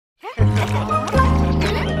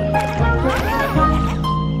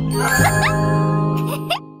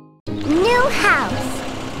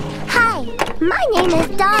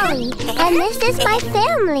Dolly, and this is my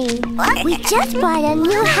family. We just bought a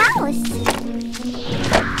new house.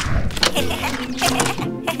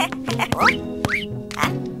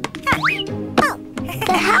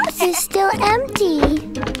 The house is still empty.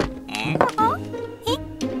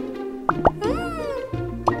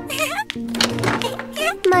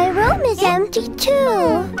 My room is empty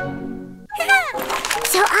too.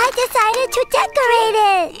 So I decided to decorate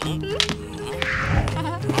it.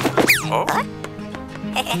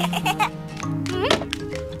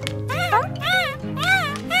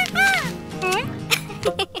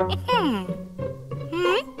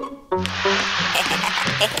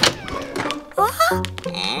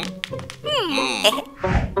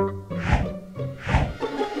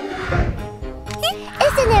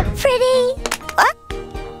 Isn't it pretty?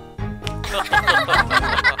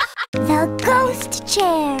 The ghost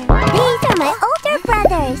chair. These are my older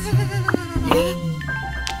brothers.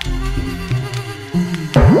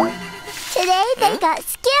 Today they got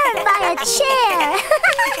scared by a chair.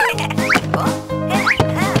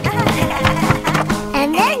 And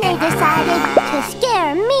then they decided to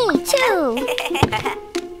scare me too.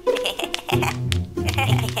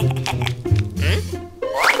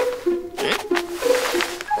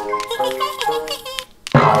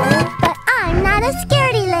 But I'm not a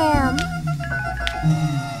scaredy lamb.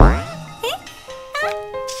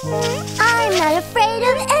 I'm not afraid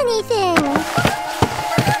of anything.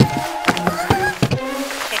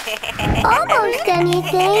 Almost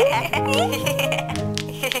anything.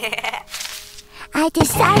 I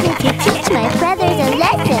decided to teach my brothers a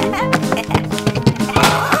lesson.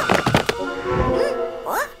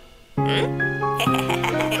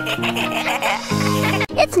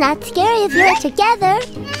 It's not scary if you're together.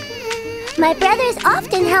 My brothers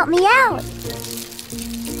often help me out.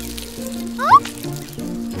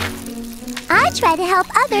 I try to help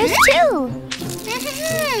others too.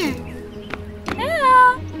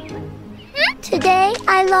 Today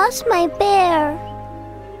I lost my bear.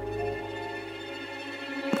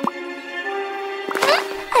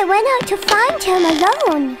 I went out to find him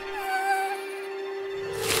alone.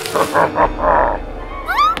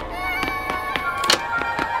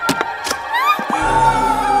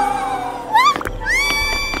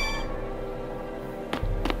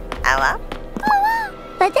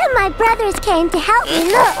 But then my brothers came to help me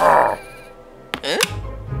look.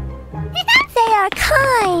 They are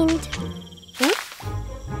kind.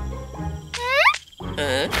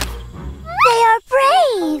 They are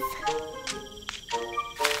brave.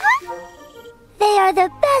 They are the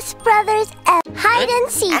best brothers ever. Hide and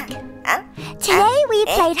seek. Today we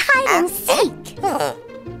played hide and seek.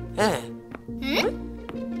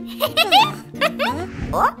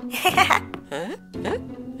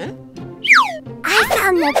 I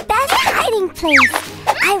found the best hiding place.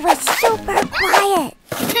 I was super quiet.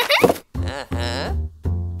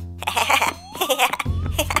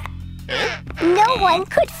 No one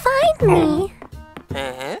could find me.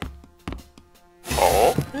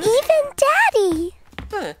 Even Daddy.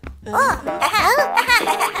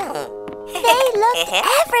 They looked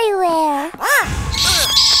everywhere.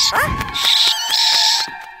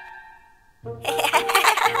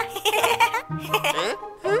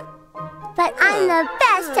 But I'm the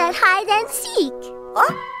best at hide and seek.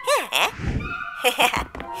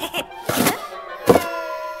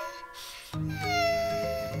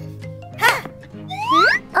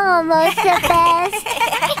 Almost the best.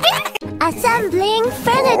 Assembling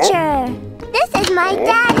furniture. This is my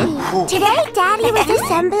daddy. Today, Daddy was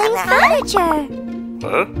assembling furniture.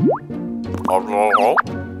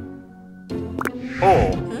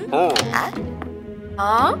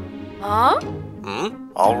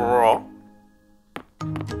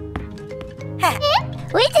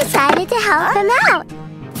 We decided to help him out.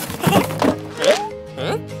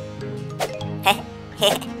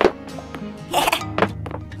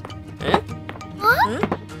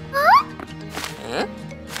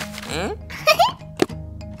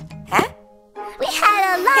 We had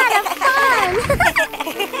a lot of fun.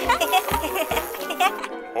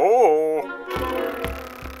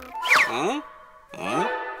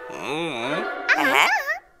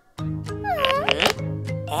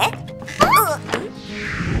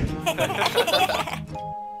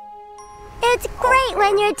 It's great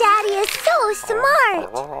when your daddy is so smart.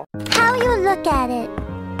 How you look at it.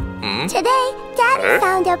 Today, Daddy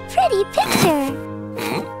found a pretty picture.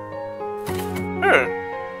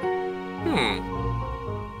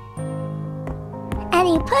 And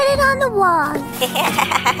he put it on the wall.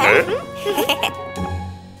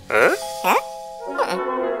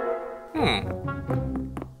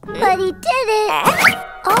 But he did it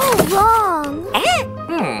all wrong.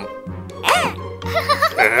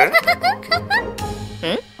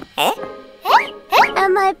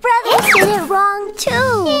 brothers did it wrong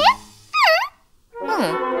too.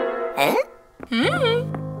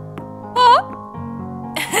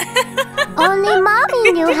 Only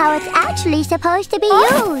Mommy knew how it's actually supposed to be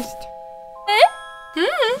used.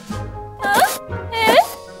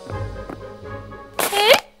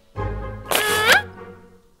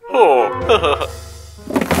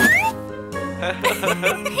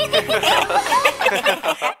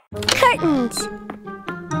 Curtains.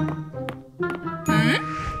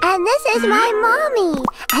 And this is my Mommy,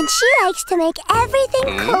 and she likes to make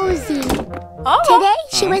everything cozy. Today,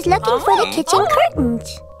 she was looking for the kitchen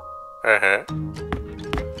curtains.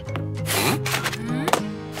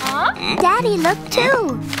 Daddy looked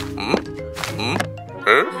too.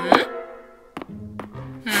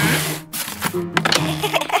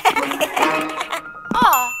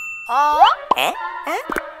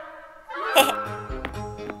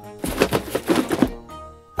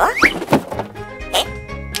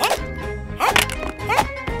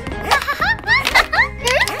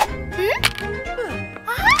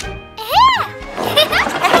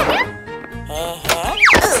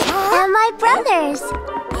 And my brothers.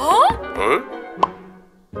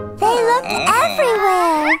 They looked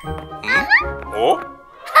everywhere.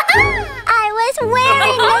 I was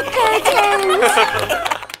wearing the curtains.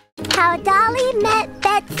 How Dolly met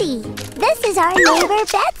Betsy. This is our neighbor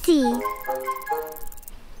Betsy.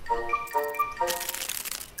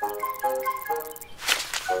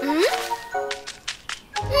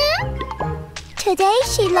 Today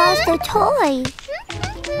she lost a toy.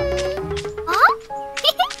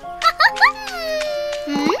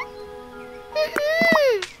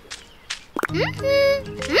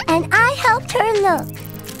 And I helped her look.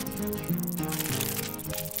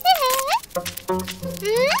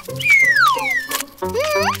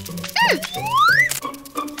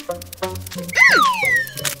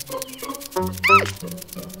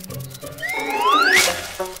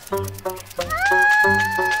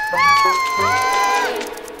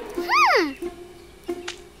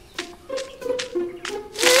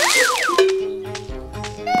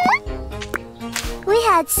 We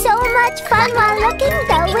had so much fun while looking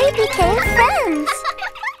that we became friends.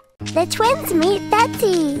 The twins meet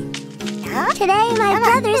Betsy. Today my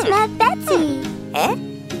brothers met Betsy.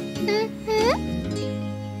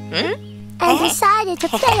 And decided to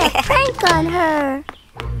play a prank on her.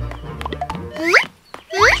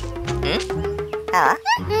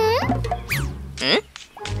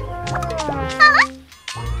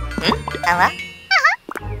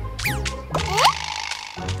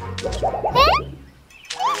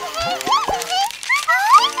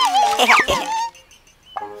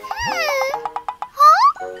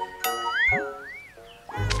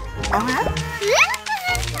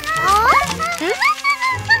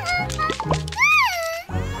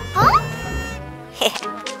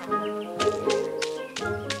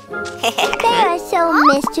 They are so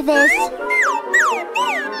mischievous.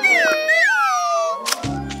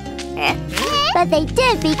 But they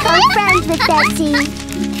did become friends with Betsy.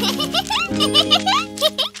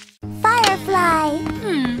 Firefly.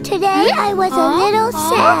 Today I was a little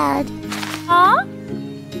sad.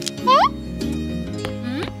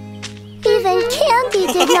 Even Candy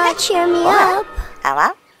did not cheer me up.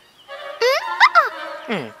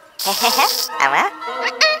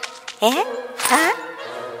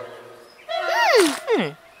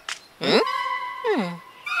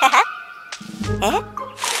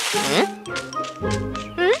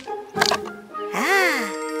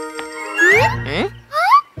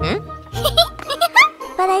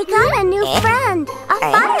 But I got a new friend, a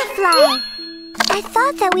firefly. I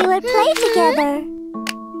thought that we would play together.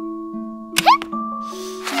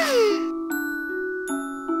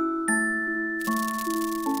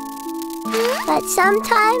 But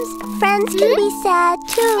sometimes friends can be sad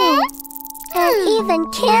too. And even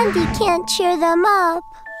Candy can't cheer them up.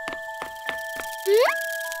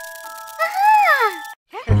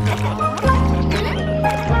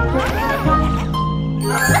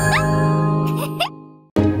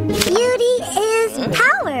 Beauty is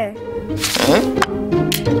power.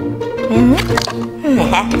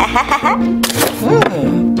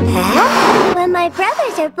 When my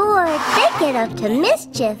brothers are bored, they get up to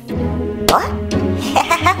mischief.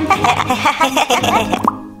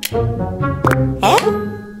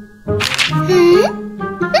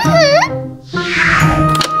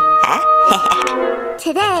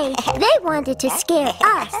 Today, they wanted to scare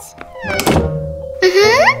us.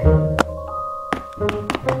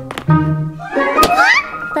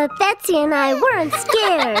 But Betsy and I weren't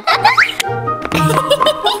scared.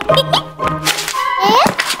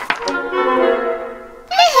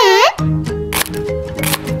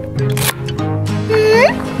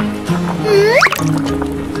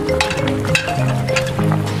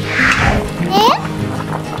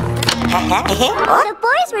 The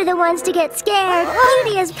boys were the ones to get scared.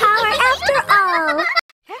 Beauty is power after all.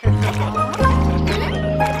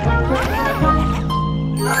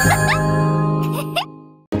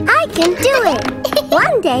 I can do it.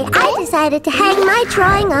 One day, I decided to hang my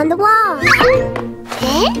drawing on the wall.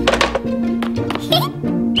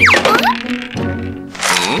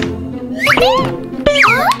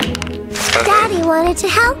 Daddy wanted to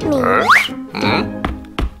help me.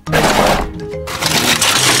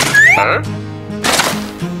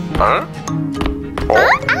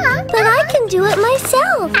 But I can do it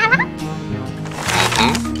myself.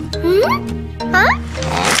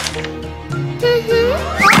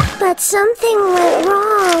 But something went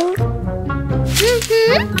wrong.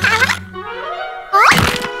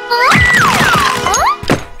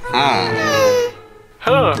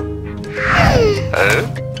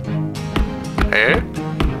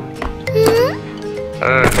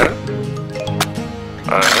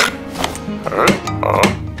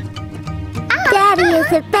 Daddy is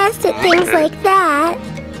the best at things like that.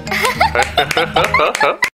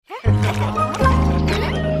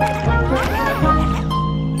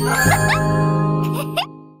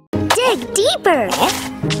 Dig deeper.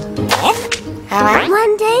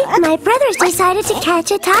 One day, my brothers decided to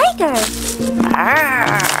catch a tiger.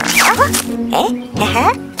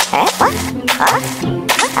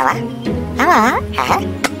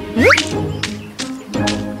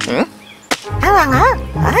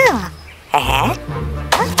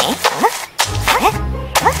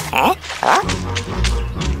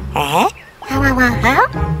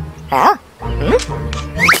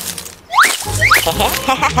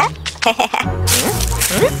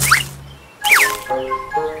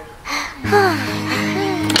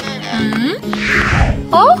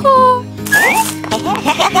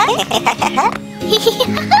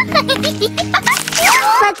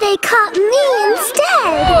 But they caught me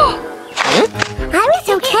instead. I was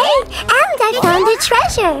okay, and I found a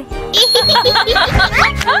treasure.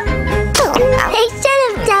 They should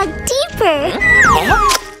have dug deeper.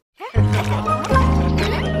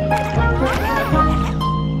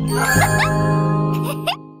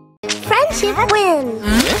 Friendship wins.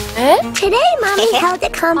 Today, Mommy held a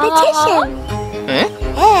competition.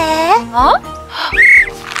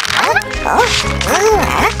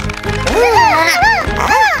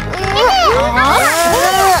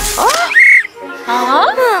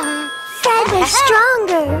 Fred was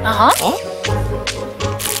stronger.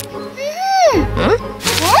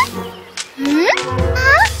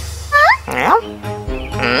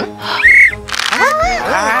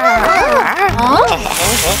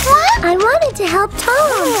 I wanted to help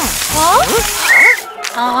Tom.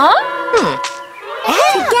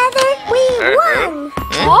 Together, we won.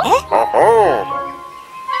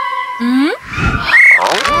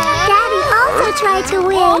 Daddy also tried to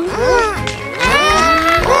win.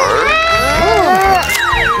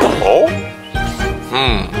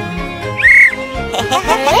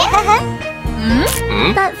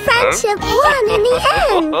 But friendship won in the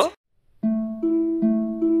end.